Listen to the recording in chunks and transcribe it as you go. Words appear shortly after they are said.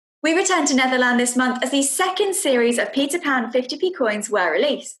We returned to Netherlands this month as the second series of Peter Pan 50p coins were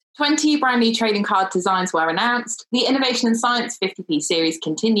released. 20 brand new trading card designs were announced. The Innovation and Science 50p series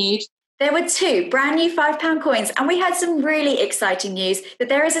continued. There were two brand new £5 coins, and we had some really exciting news that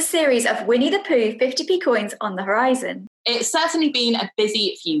there is a series of Winnie the Pooh 50p coins on the horizon. It's certainly been a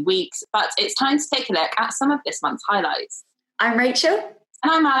busy few weeks, but it's time to take a look at some of this month's highlights. I'm Rachel.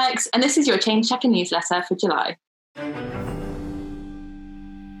 And I'm Alex, and this is your Change Checker newsletter for July.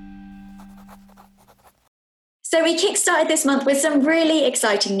 So we kickstarted this month with some really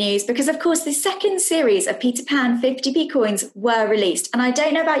exciting news because, of course, the second series of Peter Pan 50p coins were released. And I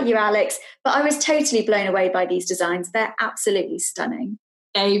don't know about you, Alex, but I was totally blown away by these designs. They're absolutely stunning.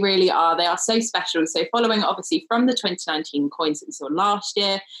 They really are. They are so special. So following obviously from the 2019 coins that we saw last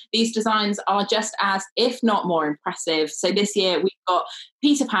year, these designs are just as, if not more impressive. So this year we've got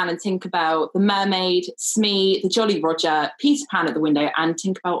Peter Pan and Tinkerbell, the Mermaid, Smee, the Jolly Roger, Peter Pan at the window, and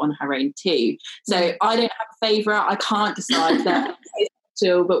Tinkerbell on her own too. So I don't have a favourite. I can't decide that.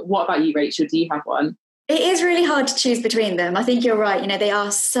 But what about you, Rachel? Do you have one? It is really hard to choose between them. I think you're right. You know, they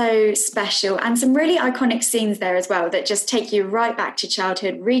are so special, and some really iconic scenes there as well that just take you right back to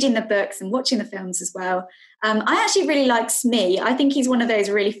childhood, reading the books and watching the films as well. I actually really like Smee. I think he's one of those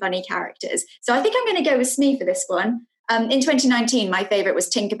really funny characters. So I think I'm going to go with Smee for this one. In 2019, my favourite was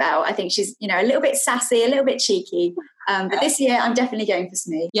Tinkerbell. I think she's, a little bit sassy, a little bit cheeky. But this year, I'm definitely going for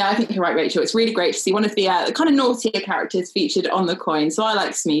Smee. Yeah, I think you're right, Rachel. It's really great to see one of the kind of naughtier characters featured on the coin. So I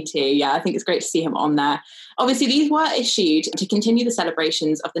like Smee too. Yeah, I think it's great to see him on there. Obviously, these were issued to continue the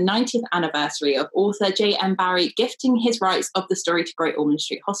celebrations of the 90th anniversary of author J.M. Barrie gifting his rights of the story to Great Ormond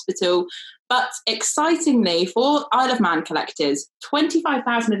Street Hospital. But excitingly, for Isle of Man collectors,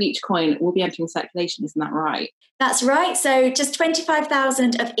 25,000 of each coin will be entering circulation. Isn't that right? That's right. So just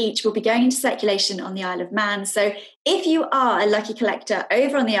 25,000 of each will be going into circulation on the Isle of Man. So if you are a lucky collector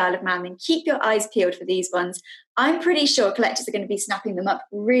over on the Isle of Man, then keep your eyes peeled for these ones. I'm pretty sure collectors are going to be snapping them up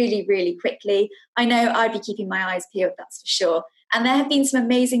really, really quickly. I know I'd be keeping my eyes peeled, that's for sure. And there have been some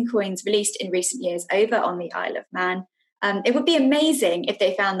amazing coins released in recent years over on the Isle of Man. It would be amazing if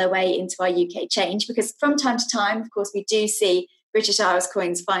they found their way into our UK change, because from time to time, of course, we do see British Isles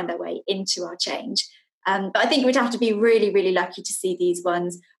coins find their way into our change. But I think we'd have to be really, really lucky to see these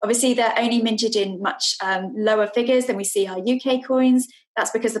ones. Obviously, they're only minted in much lower figures than we see our UK coins.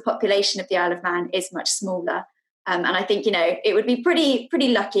 That's because the population of the Isle of Man is much smaller. And I think, it would be pretty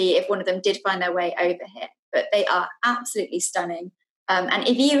lucky if one of them did find their way over here. But they are absolutely stunning. And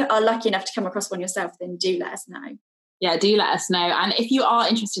if you are lucky enough to come across one yourself, then do let us know. Yeah, do let us know. And if you are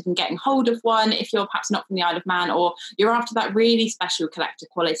interested in getting hold of one, if you're perhaps not from the Isle of Man or you're after that really special collector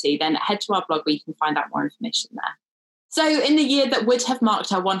quality, then head to our blog where you can find out more information there. So in the year that would have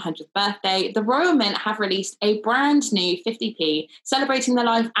marked our 100th birthday, the Royal Mint have released a brand new 50p celebrating the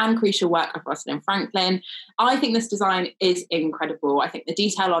life and crucial work of Rosalind Franklin. I think this design is incredible. I think the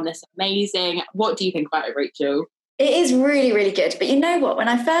detail on this is amazing. What do you think about it, Rachel? It is really, really good. But you know what? When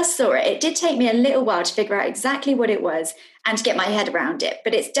I first saw it, it did take me a little while to figure out exactly what it was and to get my head around it.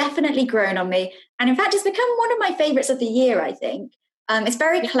 But it's definitely grown on me. And in fact, it's become one of my favourites of the year, I think. It's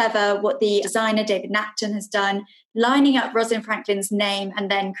very clever what the designer, David Napton, has done, lining up Rosalind Franklin's name and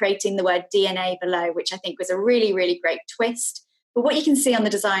then creating the word DNA below, which I think was a really, really great twist. But what you can see on the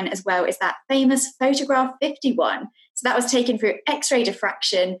design as well is that famous photograph 51. So that was taken through X-ray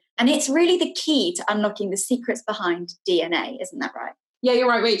diffraction, and it's really the key to unlocking the secrets behind DNA, isn't that right? Yeah, you're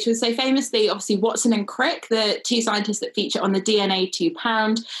right, Rachel. So famously, obviously, Watson and Crick, the two scientists that feature on the DNA 2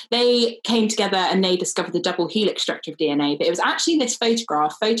 pound, they came together and they discovered the double helix structure of DNA. But it was actually this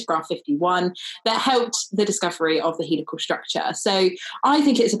photograph 51, that helped the discovery of the helical structure. So I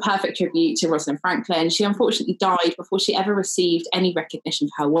think it's a perfect tribute to Rosalind Franklin. She unfortunately died before she ever received any recognition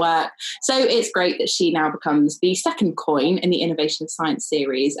for her work. So it's great that she now becomes the second coin in the Innovation and Science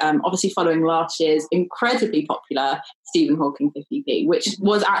series, obviously following last year's incredibly popular Stephen Hawking 50p, which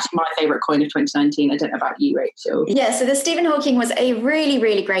was actually my favourite coin of 2019. I don't know about you, Rachel. Yeah, so the Stephen Hawking was a really,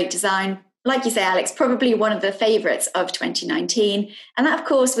 really great design. Like you say, Alex, probably one of the favourites of 2019. And that, of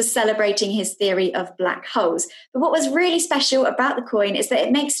course, was celebrating his theory of black holes. But what was really special about the coin is that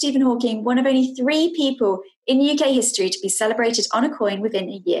it makes Stephen Hawking one of only 3 people in UK history to be celebrated on a coin within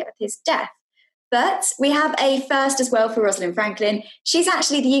a year of his death. But we have a first as well for Rosalind Franklin. She's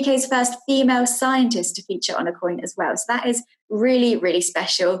actually the UK's first female scientist to feature on a coin as well. So that is really, really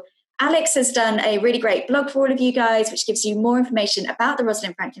special. Alex has done a really great blog for all of you guys, which gives you more information about the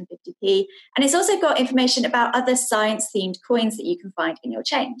Rosalind Franklin 50p. And it's also got information about other science-themed coins that you can find in your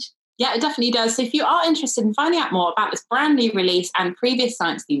change. Yeah, it definitely does. So if you are interested in finding out more about this brand new release and previous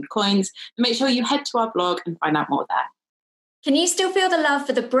science-themed coins, make sure you head to our blog and find out more there. Can you still feel the love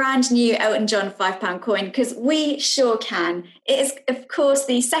for the brand new Elton John £5 coin? Because we sure can. It is, of course,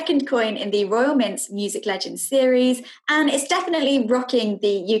 the second coin in the Royal Mint's Music Legends series, and it's definitely rocking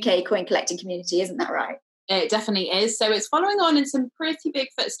the UK coin collecting community, isn't that right? It definitely is. So it's following on in some pretty big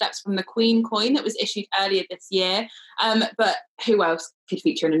footsteps from the Queen coin that was issued earlier this year. But who else could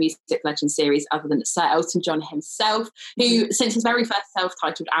feature in a Music Legends series other than Sir Elton John himself, who, since his very first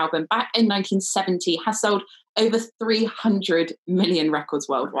self-titled album back in 1970, has sold over 300 million records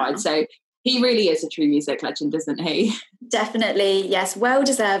worldwide. Wow. So he really is a true music legend, isn't he? Definitely, yes. Well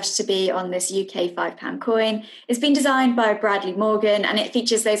deserved to be on this UK £5 coin. It's been designed by Bradley Morgan, and it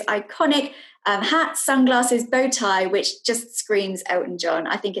features those iconic hat, sunglasses, bow tie, which just screams Elton John.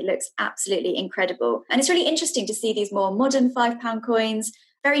 I think it looks absolutely incredible. And it's really interesting to see these more modern £5 coins,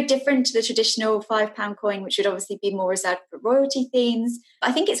 very different to the traditional £5 coin, which would obviously be more reserved for royalty themes. But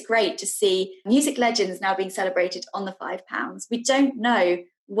I think it's great to see music legends now being celebrated on the £5. We don't know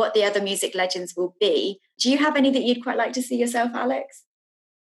what the other music legends will be. Do you have any that you'd quite like to see yourself, Alex?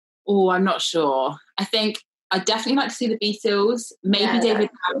 Oh, I'm not sure. I think I'd definitely like to see the Beatles, maybe David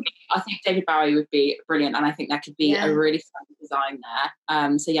Bowie. I think David Bowie would be brilliant, and I think that could be a really fun design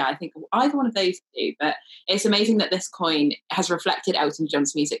there. So yeah, I think either one of those two, but it's amazing that this coin has reflected Elton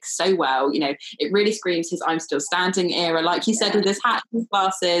John's music so well. You know, it really screams his I'm Still Standing era, like you said, with his hat and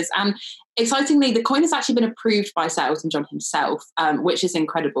glasses. And excitingly, the coin has actually been approved by Sir Elton John himself, which is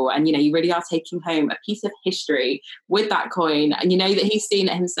incredible. And, you know, you really are taking home a piece of history with that coin. And you know that he's seen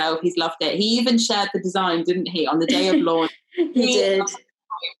it himself. He's loved it. He even shared the design, didn't he, on the day of launch? He did.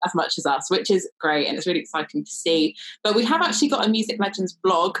 As much as us, which is great, and it's really exciting to see. But we have actually got a Music Legends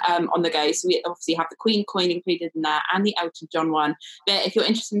blog on the go, so we obviously have the Queen coin included in there and the Elton John one. But if you're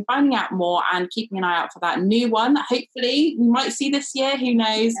interested in finding out more and keeping an eye out for that new one, hopefully we might see this year, who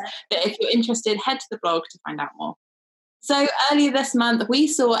knows. But if you're interested, head to the blog to find out more. So earlier this month, we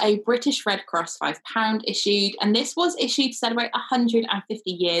saw a British Red Cross £5 issued, and this was issued to celebrate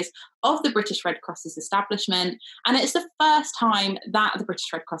 150 years of the British Red Cross's establishment. And it's the first time that the British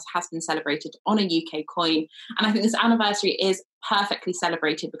Red Cross has been celebrated on a UK coin. And I think this anniversary is perfectly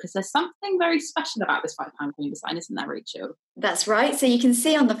celebrated because there's something very special about this £5 coin design, isn't there, Rachel? That's right. So you can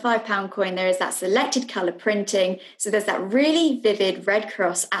see on the £5 coin, there is that selected colour printing. So there's that really vivid red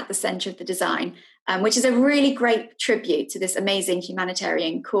cross at the centre of the design, which is a really great tribute to this amazing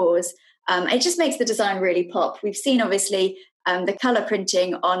humanitarian cause. It just makes the design really pop. We've seen, obviously, the colour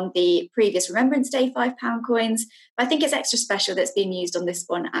printing on the previous Remembrance Day £5 coins, but I think it's extra special that's been used on this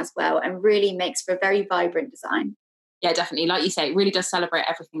one as well, and really makes for a very vibrant design. Yeah, definitely. Like you say, it really does celebrate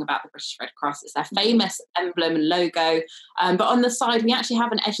everything about the British Red Cross. It's their famous emblem and logo. But on the side, we actually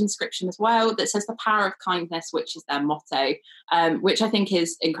have an edge inscription as well that says the power of kindness, which is their motto, which I think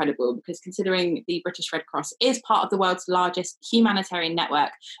is incredible because considering the British Red Cross is part of the world's largest humanitarian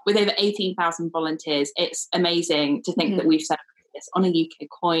network with over 18,000 volunteers, it's amazing to think that we've celebrated this on a UK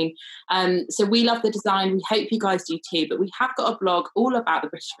coin. So we love the design. We hope you guys do too, but we have got a blog all about the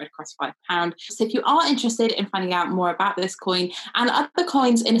British Red Cross £5. So if you are interested in finding out more about this coin and other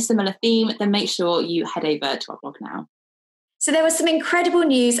coins in a similar theme, then make sure you head over to our blog now. So there was some incredible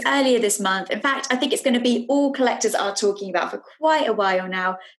news earlier this month. In fact, I think it's going to be all collectors are talking about for quite a while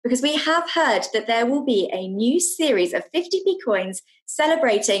now, because we have heard that there will be a new series of 50p coins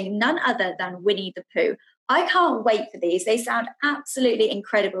celebrating none other than Winnie the Pooh. I can't wait for these. They sound absolutely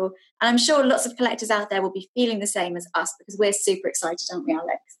incredible. And I'm sure lots of collectors out there will be feeling the same as us because we're super excited, aren't we,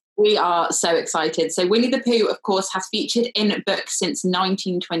 Alex? We are so excited. So Winnie the Pooh, of course, has featured in books since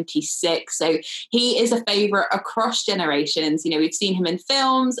 1926. So he is a favourite across generations. You know, we've seen him in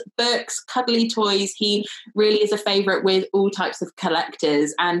films, books, cuddly toys. He really is a favourite with all types of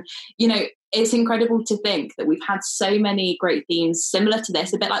collectors. And, you know, it's incredible to think that we've had so many great themes similar to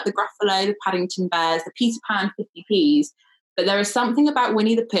this, a bit like the Gruffalo, the Paddington Bears, the Peter Pan 50Ps. But there is something about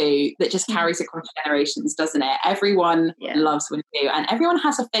Winnie the Pooh that just carries across generations, doesn't it? Everyone loves Winnie the Pooh and everyone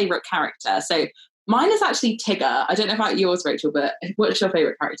has a favourite character. So mine is actually Tigger. I don't know about yours, Rachel, but what's your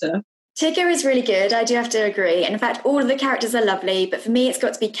favourite character? Tigger is really good. I do have to agree. And in fact, all of the characters are lovely. But for me, it's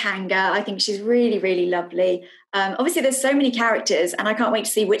got to be Kanga. I think she's really, really lovely. Obviously, there's so many characters and I can't wait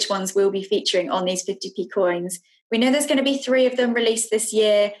to see which ones will be featuring on these 50p coins. We know there's going to be 3 of them released this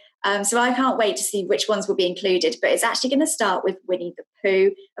year. So I can't wait to see which ones will be included, but it's actually going to start with Winnie the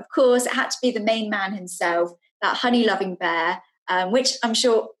Pooh. Of course, it had to be the main man himself, that honey-loving bear, which I'm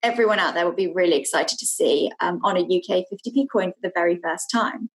sure everyone out there will be really excited to see on a UK 50p coin for the very first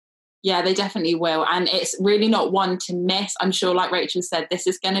time. Yeah, they definitely will. And it's really not one to miss. I'm sure, like Rachel said, this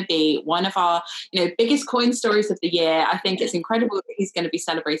is going to be one of our, biggest coin stories of the year. I think it's incredible that he's going to be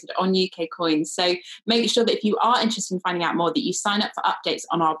celebrated on UK Coins. So make sure that if you are interested in finding out more, that you sign up for updates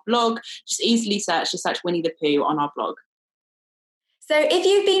on our blog. Just easily search Winnie the Pooh on our blog. So if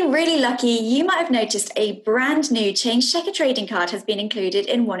you've been really lucky, you might have noticed a brand new Change Checker trading card has been included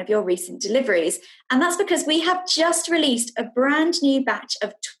in one of your recent deliveries. And that's because we have just released a brand new batch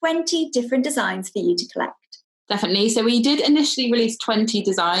of 20 different designs for you to collect. Definitely. So we did initially release 20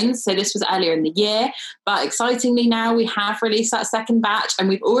 designs. So this was earlier in the year. But excitingly now we have released that second batch, and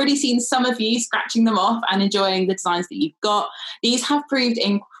we've already seen some of you scratching them off and enjoying the designs that you've got. These have proved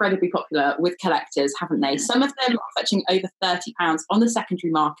incredibly popular with collectors, haven't they? Some of them are fetching over £30 on the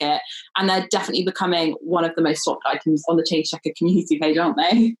secondary market, and they're definitely becoming one of the most swapped items on the Change Checker community page, aren't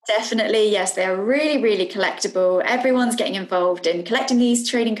they? Definitely, yes. They're really, really collectible. Everyone's getting involved in collecting these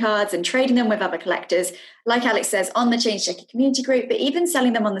trading cards and trading them with other collectors, like Alex says, on the Change Checker community group, but even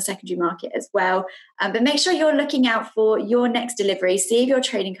selling them on the secondary market as well. But make sure you're looking out for your next delivery. See if your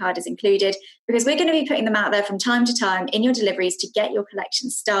trading card is included, because we're going to be putting them out there from time to time in your deliveries to get your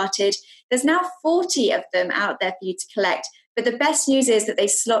collection started. There's now 40 of them out there for you to collect. But the best news is that they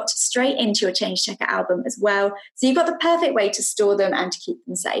slot straight into your Change Checker album as well. So you've got the perfect way to store them and to keep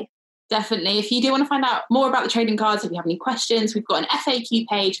them safe. Definitely. If you do want to find out more about the trading cards, if you have any questions, we've got an FAQ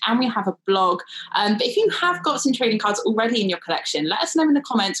page and we have a blog. But if you have got some trading cards already in your collection, let us know in the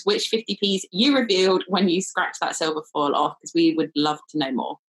comments which 50p's you revealed when you scratched that silver foil off, because we would love to know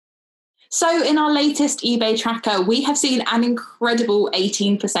more. So in our latest eBay tracker, we have seen an incredible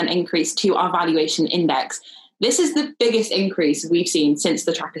 18% increase to our valuation index. This is the biggest increase we've seen since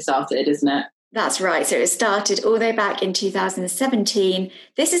the tracker started, isn't it? That's right. So it started all the way back in 2017.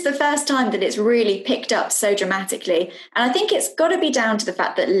 This is the first time that it's really picked up so dramatically. And I think it's got to be down to the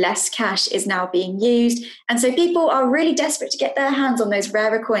fact that less cash is now being used. And so people are really desperate to get their hands on those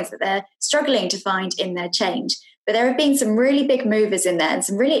rarer coins that they're struggling to find in their change. But there have been some really big movers in there and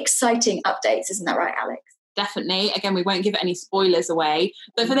some really exciting updates. Isn't that right, Alex? Definitely. Again, we won't give any spoilers away.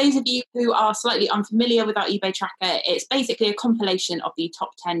 But for those of you who are slightly unfamiliar with our eBay tracker, it's basically a compilation of the top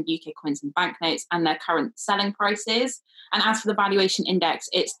 10 UK coins and banknotes and their current selling prices. And as for the valuation index,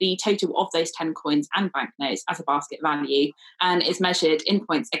 it's the total of those 10 coins and banknotes as a basket value, and is measured in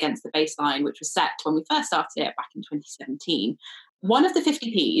points against the baseline, which was set when we first started it back in 2017. One of the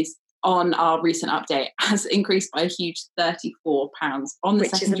 50p's on our recent update has increased by a huge £34 on the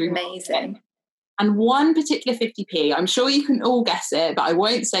secondary market. Which is amazing. And one particular 50p, I'm sure you can all guess it, but I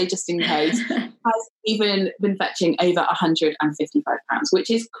won't say just in case, has even been fetching over £155,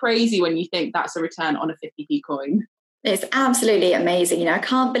 which is crazy when you think that's a return on a 50p coin. It's absolutely amazing. I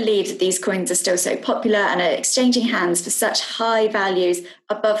can't believe that these coins are still so popular and are exchanging hands for such high values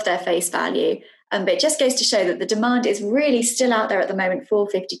above their face value. But it just goes to show that the demand is really still out there at the moment for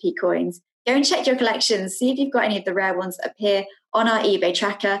 50p coins. Go and check your collections, see if you've got any of the rare ones that appear on our eBay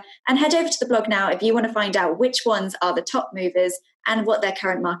tracker, and head over to the blog now if you want to find out which ones are the top movers and what their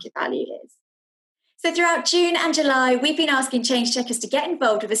current market value is. So throughout June and July, we've been asking Change Checkers to get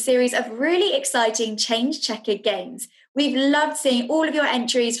involved with a series of really exciting Change Checker games. We've loved seeing all of your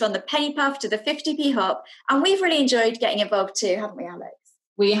entries, from the Penny Puff to the 50p Hop, and we've really enjoyed getting involved too, haven't we, Alex?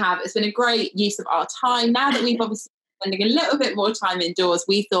 We have. It's been a great use of our time. Now that we've obviously been spending a little bit more time indoors,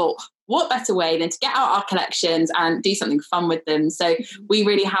 we thought, what better way than to get out our collections and do something fun with them? So we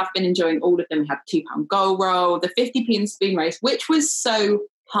really have been enjoying all of them. We have £2 goal roll, the 50p and spoon race, which was so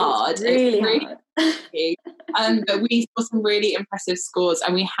hard. Really hard. But we saw some really impressive scores,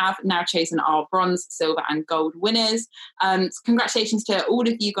 and we have now chosen our bronze, silver and gold winners. Congratulations to all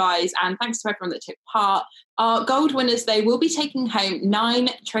of you guys, and thanks to everyone that took part. Our gold winners, they will be taking home 9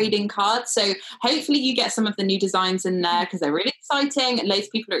 trading cards. So hopefully you get some of the new designs in there, because they're really exciting. Loads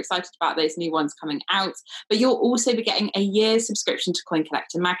of people are excited about those new ones coming out. But you'll also be getting a year's subscription to Coin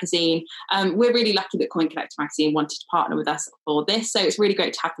Collector magazine. We're really lucky that Coin Collector magazine wanted to partner with us for this. So it's really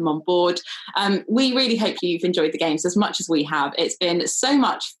great to have them on board. We really hope you've enjoyed the games as much as we have. It's been so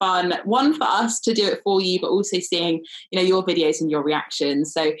much fun. One, for us to do it for you, but also seeing, your videos and your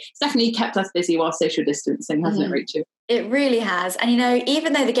reactions. So it's definitely kept us busy while social distancing, hasn't it, Rachel? It really has. And,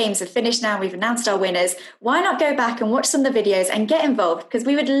 even though the games have finished now, we've announced our winners, why not go back and watch some of the videos and get involved? Because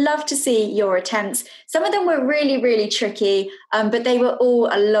we would love to see your attempts. Some of them were really, really tricky, but they were all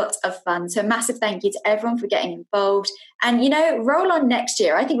a lot of fun. So massive thank you to everyone for getting involved. And, roll on next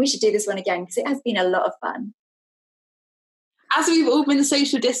year. I think we should do this one again, because it has been a lot of fun. As we've all been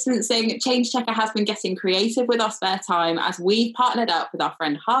social distancing, Change Checker has been getting creative with our spare time as we've partnered up with our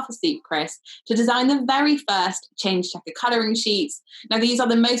friend Half Asleep Chris to design the very first Change Checker colouring sheets. Now, these are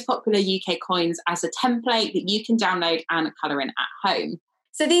the most popular UK coins as a template that you can download and colour in at home.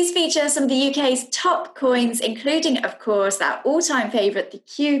 So these feature some of the UK's top coins, including, of course, our all-time favourite, the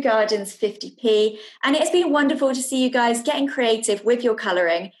Kew Gardens 50p. And it's been wonderful to see you guys getting creative with your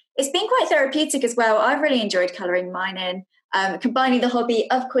colouring. It's been quite therapeutic as well. I've really enjoyed colouring mine in. Combining the hobby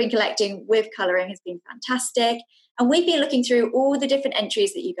of coin collecting with colouring has been fantastic. And we've been looking through all the different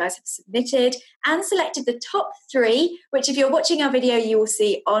entries that you guys have submitted and selected the top 3, which if you're watching our video, you will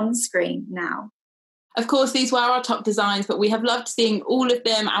see on screen now. Of course, these were our top designs, but we have loved seeing all of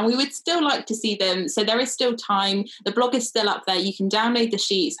them and we would still like to see them. So there is still time. The blog is still up there. You can download the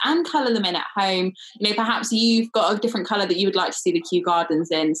sheets and colour them in at home. Perhaps you've got a different colour that you would like to see the Kew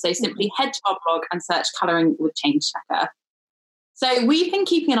Gardens in. So simply head to our blog and search Colouring with Change Checker. So we've been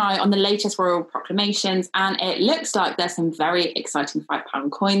keeping an eye on the latest royal proclamations and it looks like there's some very exciting £5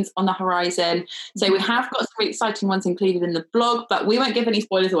 coins on the horizon. So we have got some exciting ones included in the blog, but we won't give any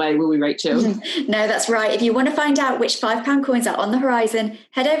spoilers away, will we, Rachel? No, that's right. If you want to find out which £5 coins are on the horizon,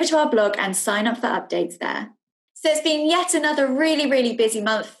 head over to our blog and sign up for updates there. So it's been yet another really, really busy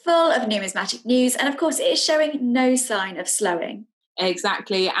month full of numismatic news. And of course, it is showing no sign of slowing.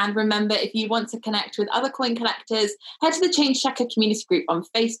 Exactly. And remember, if you want to connect with other coin collectors, head to the Change Checker community group on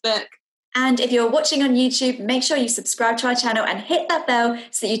Facebook. And if you're watching on YouTube, make sure you subscribe to our channel and hit that bell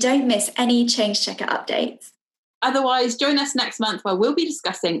so that you don't miss any Change Checker updates. Otherwise, join us next month where we'll be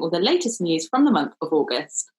discussing all the latest news from the month of August.